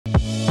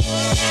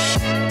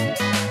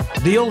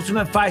The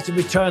Ultimate Fighter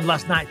returned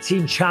last night,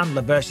 Team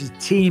Chandler versus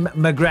Team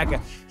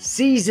McGregor.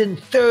 Season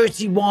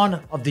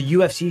 31 of the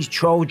UFC's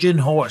Trojan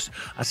Horse.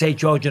 I say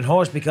Trojan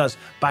Horse because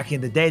back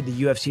in the day the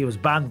UFC was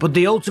banned, but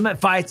the Ultimate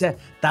Fighter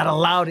that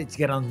allowed it to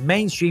get on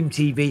mainstream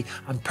TV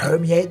and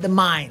permeate the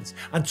minds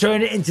and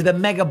turn it into the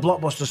mega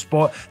blockbuster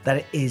sport that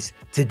it is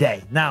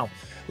today. Now,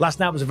 last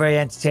night was a very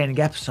entertaining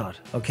episode,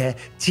 okay?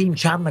 Team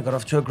Chandler got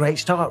off to a great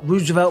start.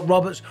 Roosevelt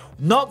Roberts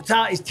knocked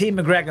out his Team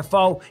McGregor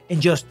foe in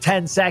just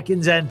 10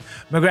 seconds, and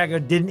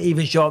McGregor didn't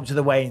even show up to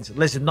the weigh-ins.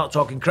 Listen, not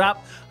talking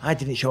crap, I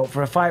didn't show up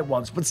for a fight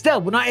once. But still,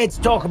 we're not here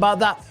to talk about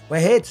that. We're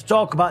here to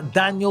talk about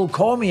Daniel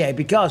Cormier,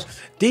 because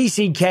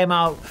DC came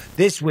out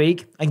this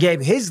week and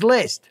gave his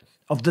list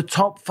of the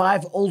top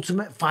 5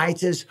 Ultimate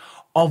Fighters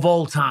of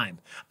all time.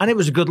 And it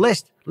was a good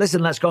list.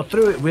 Listen, let's go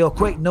through it real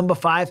quick. Number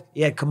 5,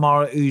 he had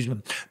Kamaru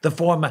Usman, the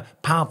former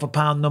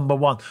pound-for-pound number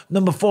 1.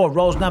 Number 4,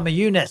 Rose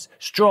Namajunas,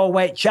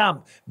 strawweight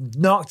champ,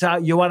 knocked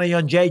out Joanna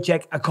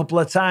Jędrzejczyk a couple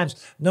of times.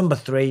 Number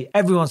 3,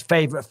 everyone's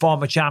favourite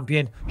former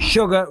champion,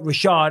 Sugar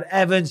Rashad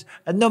Evans.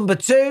 And number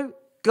 2,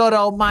 good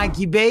old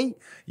Mikey B.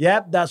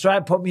 Yep, that's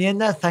right, put me in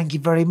there. Thank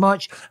you very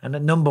much. And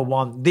at number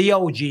 1, the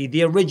OG,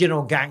 the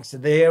original gangster,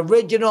 the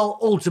original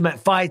Ultimate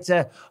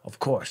Fighter, of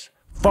course,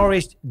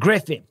 Forrest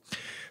Griffin.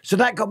 So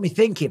that got me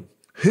thinking,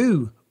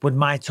 who would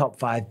my top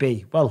 5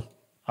 be? Well,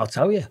 I'll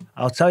tell you.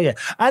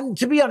 And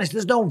to be honest,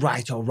 there's no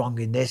right or wrong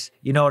in this.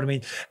 You know what I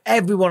mean?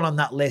 Everyone on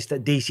that list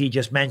that DC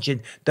just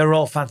mentioned, they're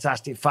all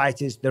fantastic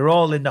fighters. They're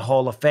all in the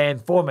Hall of Fame,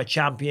 former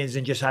champions,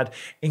 and just had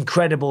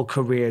incredible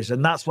careers.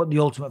 And that's what the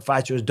Ultimate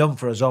Fighter has done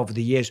for us over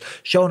the years,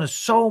 showing us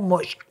so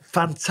much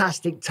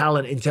fantastic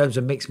talent in terms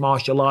of mixed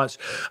martial arts.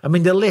 I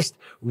mean, the list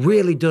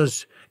really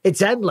does,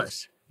 it's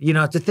endless. You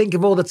know, to think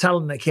of all the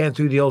talent that came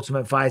through the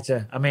Ultimate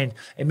Fighter, I mean,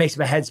 it makes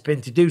my head spin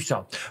to do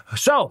so.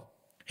 So,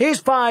 here's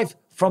 5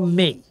 from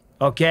me,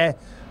 okay?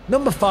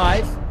 Number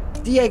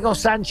 5, Diego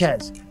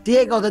Sanchez.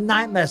 Diego the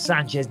Nightmare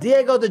Sanchez.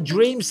 Diego the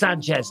Dream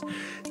Sanchez.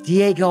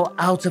 Diego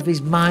out of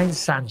his mind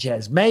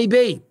Sanchez.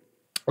 Maybe.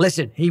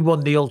 Listen, he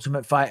won the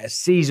Ultimate Fighter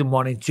Season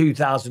 1 in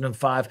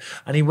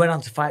 2005, and he went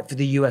on to fight for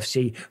the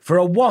UFC for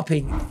a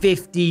whopping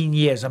 15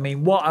 years. I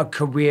mean, what a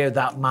career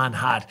that man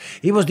had.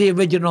 He was the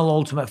original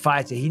Ultimate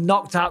Fighter. He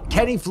knocked out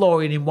Kenny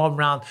Florian in 1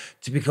 round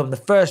to become the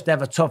first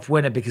ever tough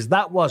winner, because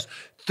that was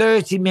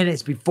 30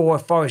 minutes before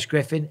Forrest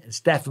Griffin and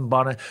Stephen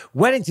Bonner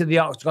went into the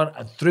octagon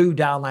and threw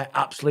down like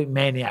absolute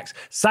maniacs.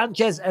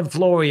 Sanchez and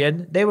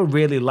Florian, they were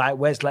really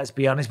lightweights, let's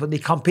be honest, but they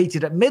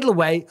competed at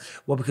middleweight,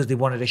 well, because they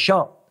wanted a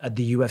shot at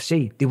the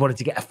UFC. They wanted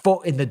to get a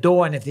foot in the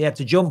door, and if they had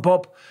to jump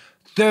up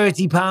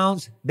 30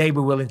 pounds, they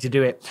were willing to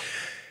do it.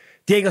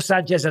 Diego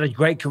Sanchez had a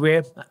great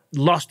career,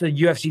 lost the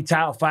UFC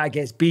title fight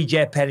against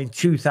BJ Penn in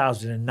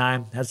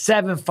 2009, had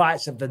 7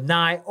 fights of the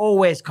night,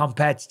 always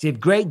competitive,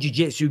 great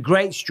jiu-jitsu,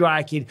 great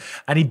striking,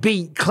 and he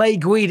beat Clay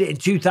Guida in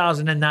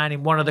 2009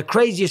 in one of the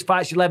craziest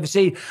fights you'll ever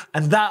see,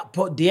 and that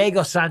put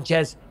Diego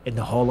Sanchez in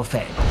the Hall of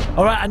Fame.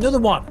 All right, another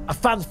one, a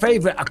fan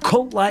favourite, a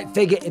cult-like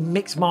figure in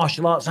mixed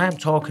martial arts. I am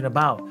talking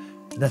about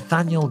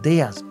Nathaniel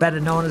Diaz, better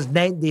known as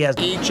Nate Diaz.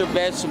 Eat your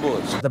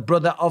vegetables. The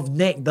brother of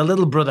Nick, the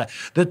little brother.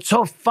 The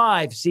top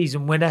 5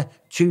 season winner,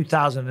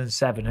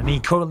 2007. And he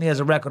currently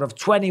has a record of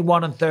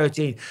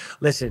 21-13.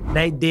 Listen,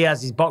 Nate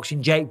Diaz is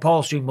boxing Jake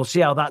Paul soon. We'll see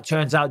how that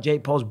turns out.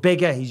 Jake Paul's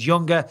bigger, he's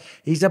younger,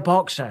 he's a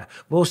boxer.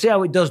 We'll see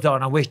how it does though,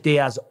 and I wish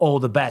Diaz all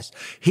the best.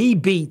 He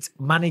beat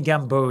Manny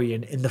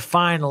Gamburian in the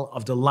final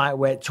of the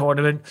lightweight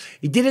tournament.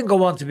 He didn't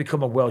go on to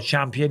become a world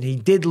champion. He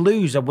did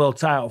lose a world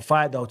title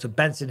fight though to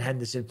Benson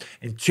Henderson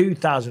in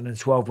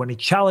 2012 when he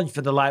challenged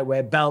for the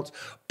lightweight belt.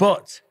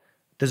 But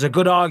there's a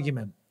good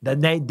argument that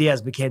Nate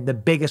Diaz became the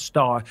biggest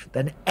star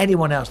than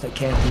anyone else that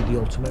came through the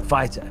Ultimate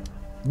Fighter.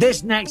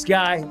 This next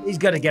guy, he's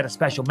going to get a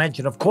special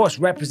mention. Of course,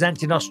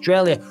 representing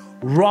Australia,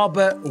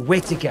 Robert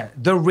Whittaker,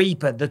 the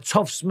Reaper, the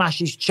Tough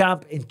Smashes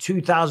champ in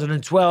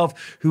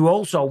 2012, who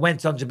also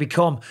went on to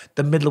become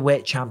the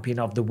middleweight champion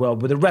of the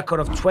world with a record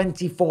of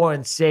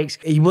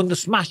 24-6. He won the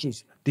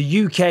Smashes,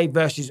 the UK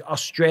versus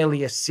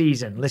Australia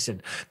season.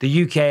 Listen,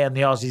 the UK and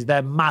the Aussies,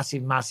 they're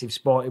massive, massive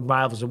sporting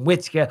rivals, and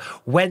Whittaker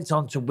went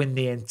on to win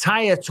the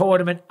entire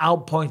tournament,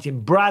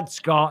 outpointing Brad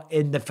Scott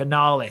in the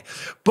finale.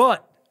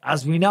 But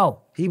as we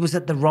know, he was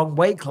at the wrong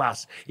weight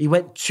class. He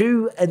went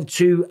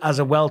 2-2 as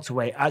a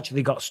welterweight,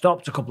 actually got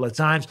stopped a couple of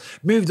times,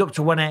 moved up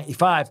to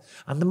 185,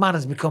 and the man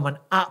has become an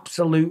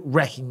absolute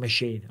wrecking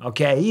machine,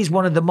 okay? He's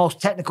one of the most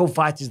technical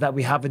fighters that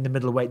we have in the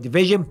middleweight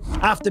division.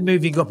 After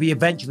moving up, he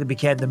eventually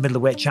became the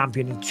middleweight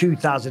champion in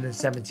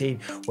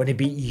 2017 when he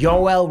beat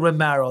Yoel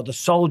Romero, the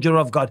Soldier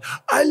of God.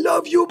 I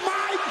love you,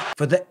 Mike!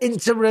 For the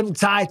interim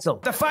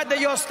title. The fact that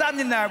you're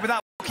standing there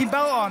without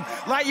belt on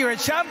like you're a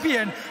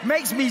champion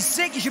makes me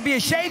sick. You should be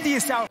ashamed of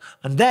yourself.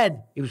 And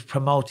then he was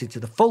promoted to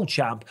the full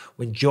champ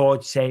when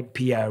George St.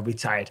 Pierre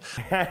retired.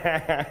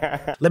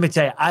 Let me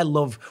tell you, I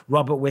love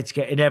Robert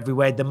Whittaker in every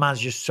way. The man's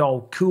just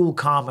so cool,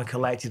 calm and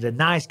collected. A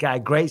nice guy,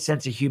 great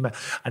sense of humor,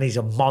 and he's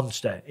a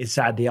monster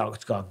inside the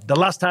octagon. The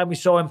last time we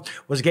saw him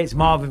was against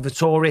Marvin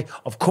Vettori.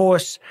 Of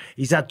course,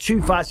 he's had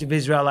 2 fights with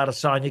Israel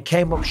Adesanya,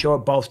 came up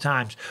short both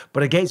times.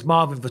 But against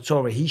Marvin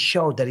Vettori, he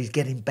showed that he's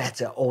getting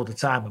better all the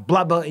time. A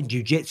black belt in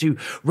jiu-jitsu,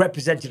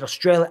 represented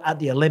Australia at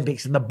the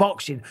Olympics, and the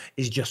boxing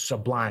is just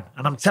sublime.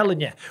 And I'm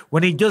telling you,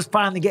 when he does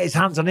finally get his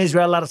hands on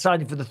Israel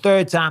Adesanya for the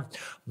 3rd time,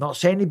 I'm not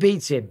saying he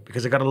beats him,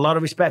 because I got a lot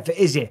of respect for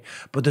Izzy,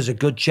 but there's a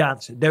good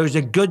chance. There is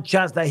a good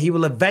chance that he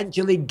will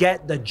eventually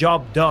get the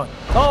job done.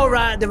 All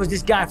right, there was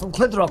this guy from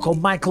Clitheroe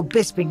called Michael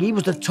Bisping. He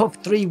was the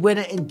Tough 3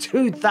 winner in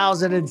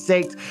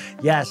 2006.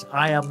 Yes,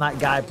 I am that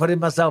guy, putting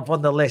myself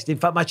on the list. In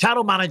fact, my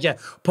channel manager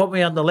put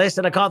me on the list,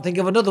 and I can't think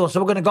of another one, so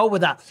we're going to go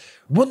with that.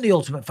 Won the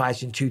Ultimate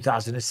Fighter in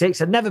 2006.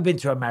 I'd never been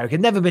to America,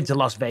 never been to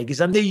Las Vegas,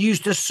 and they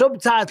used to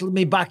subtitle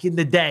me back in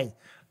the day.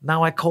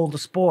 Now I call the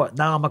sport.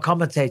 Now I'm a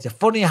commentator.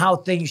 Funny how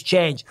things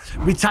change.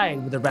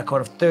 Retired with a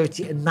record of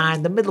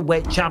 30-9, the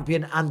middleweight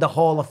champion and the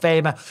Hall of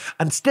Famer,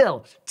 and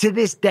still, to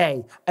this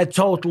day, a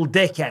total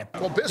dickhead.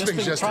 Well,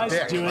 Bisping's just a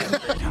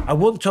dick. I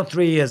won Tough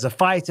 3 as a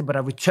fighter, but I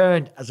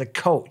returned as a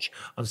coach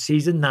on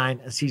season 9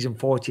 and season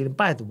 14. And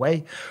by the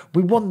way,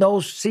 we won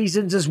those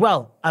seasons as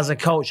well as a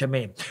coach. I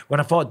mean, when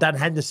I fought Dan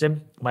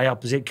Henderson, my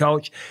opposite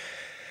coach,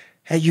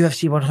 at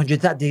UFC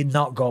 100, that did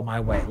not go my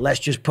way. Let's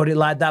just put it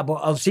like that. But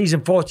on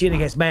season 14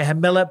 against Mayhem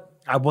Miller,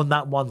 I won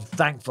that one,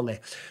 thankfully.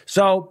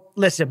 So,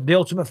 listen, the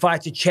Ultimate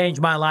Fighter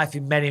changed my life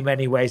in many,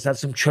 many ways. Had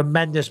some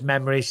tremendous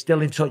memories.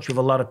 Still in touch with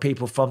a lot of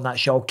people from that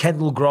show.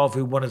 Kendall Grove,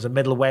 who won as a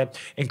middleweight,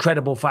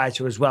 incredible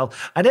fighter as well.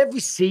 And every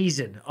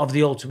season of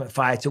the Ultimate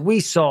Fighter, we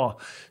saw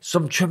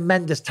some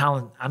tremendous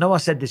talent. I know I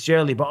said this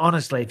earlier, but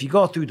honestly, if you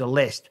go through the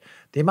list,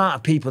 the amount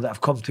of people that have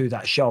come through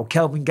that show,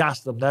 Kelvin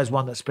Gastelum, there's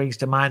one that springs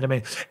to mind. I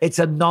mean, it's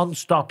a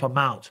non-stop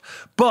amount.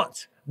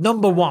 But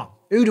number one,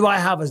 who do I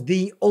have as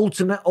the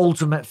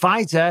ultimate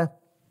fighter?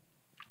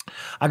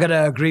 I got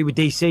to agree with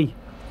DC.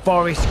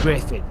 Forrest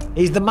Griffin.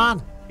 He's the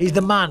man. He's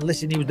the man.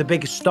 Listen, he was the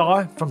biggest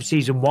star from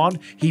season 1.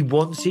 He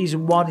won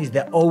season 1. He's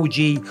the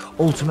OG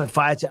Ultimate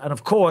Fighter. And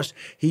of course,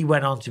 he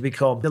went on to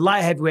become the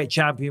light heavyweight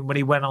champion when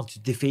he went on to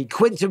defeat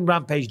Quinton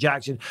Rampage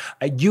Jackson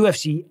at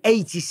UFC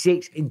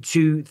 86 in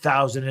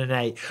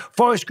 2008.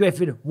 Forrest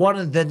Griffin, one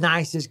of the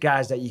nicest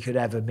guys that you could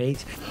ever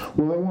meet.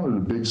 Well, they wanted a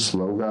big,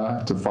 slow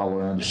guy to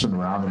follow Anderson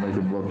around and make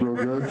him look real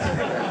good.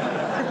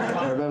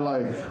 And they're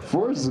like,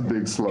 Forrest is a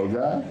big, slow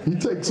guy. He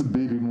takes a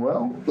beating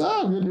well.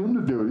 I'll get him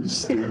to do it. He's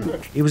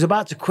stupid. He was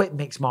about to quit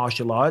mixed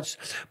martial arts,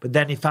 but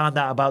then he found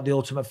out about the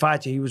Ultimate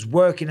Fighter. He was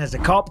working as a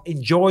cop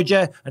in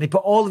Georgia, and he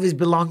put all of his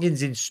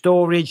belongings in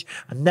storage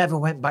and never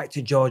went back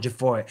to Georgia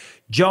for it.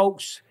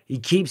 Jokes. He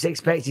keeps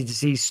expecting to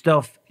see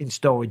stuff in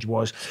Storage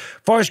Wars.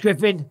 Forrest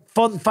Griffin,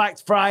 Fun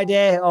Fact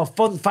Friday, or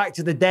Fun Fact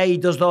of the Day. He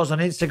does those on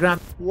Instagram.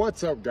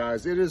 What's up,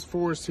 guys? It is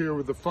Forrest here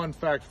with the Fun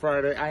Fact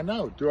Friday. I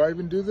know. Do I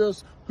even do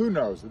this? Who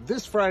knows?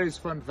 This Friday's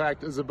Fun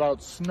Fact is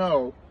about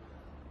snow,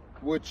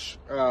 which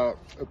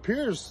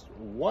appears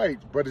white,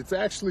 but it's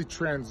actually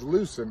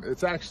translucent.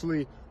 It's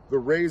actually the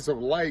rays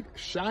of light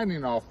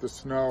shining off the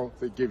snow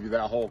that give you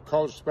that whole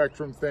color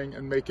spectrum thing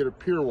and make it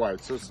appear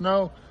white. So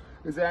snow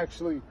is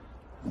actually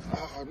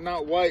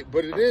not white,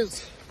 but it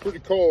is pretty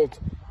cold.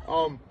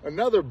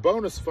 Another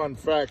bonus fun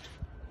fact,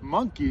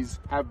 monkeys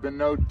have been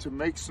known to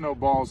make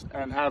snowballs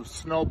and have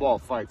snowball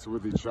fights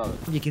with each other.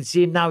 You can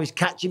see him now. He's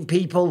catching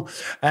people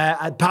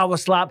at Power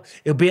Slap.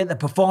 He'll be at the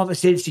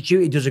Performance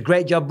Institute. He does a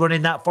great job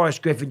running that.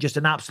 Forrest Griffin, just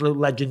an absolute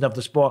legend of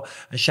the sport.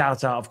 And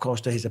shout out, of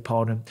course, to his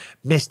opponent,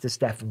 Mr.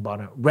 Stephen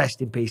Bonner.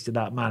 Rest in peace to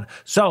that man.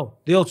 So,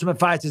 the Ultimate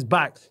Fighter's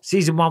back.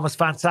 Season 1 was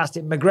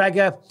fantastic.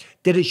 McGregor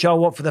didn't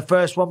show up for the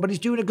first one, but he's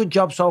doing a good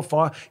job so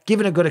far,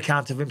 giving a good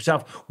account of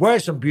himself, wearing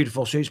some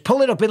beautiful suits,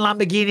 pulling up in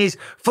Lamborghinis,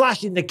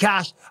 flashing the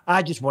cash.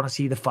 I just want to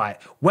see the fight.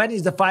 When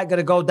is the fight going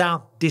to go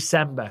down?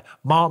 December.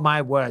 Mark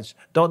my words.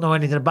 Don't know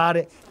anything about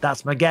it.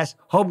 That's my guess.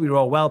 Hope you're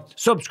all well.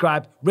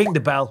 Subscribe, ring the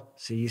bell.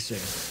 See you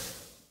soon.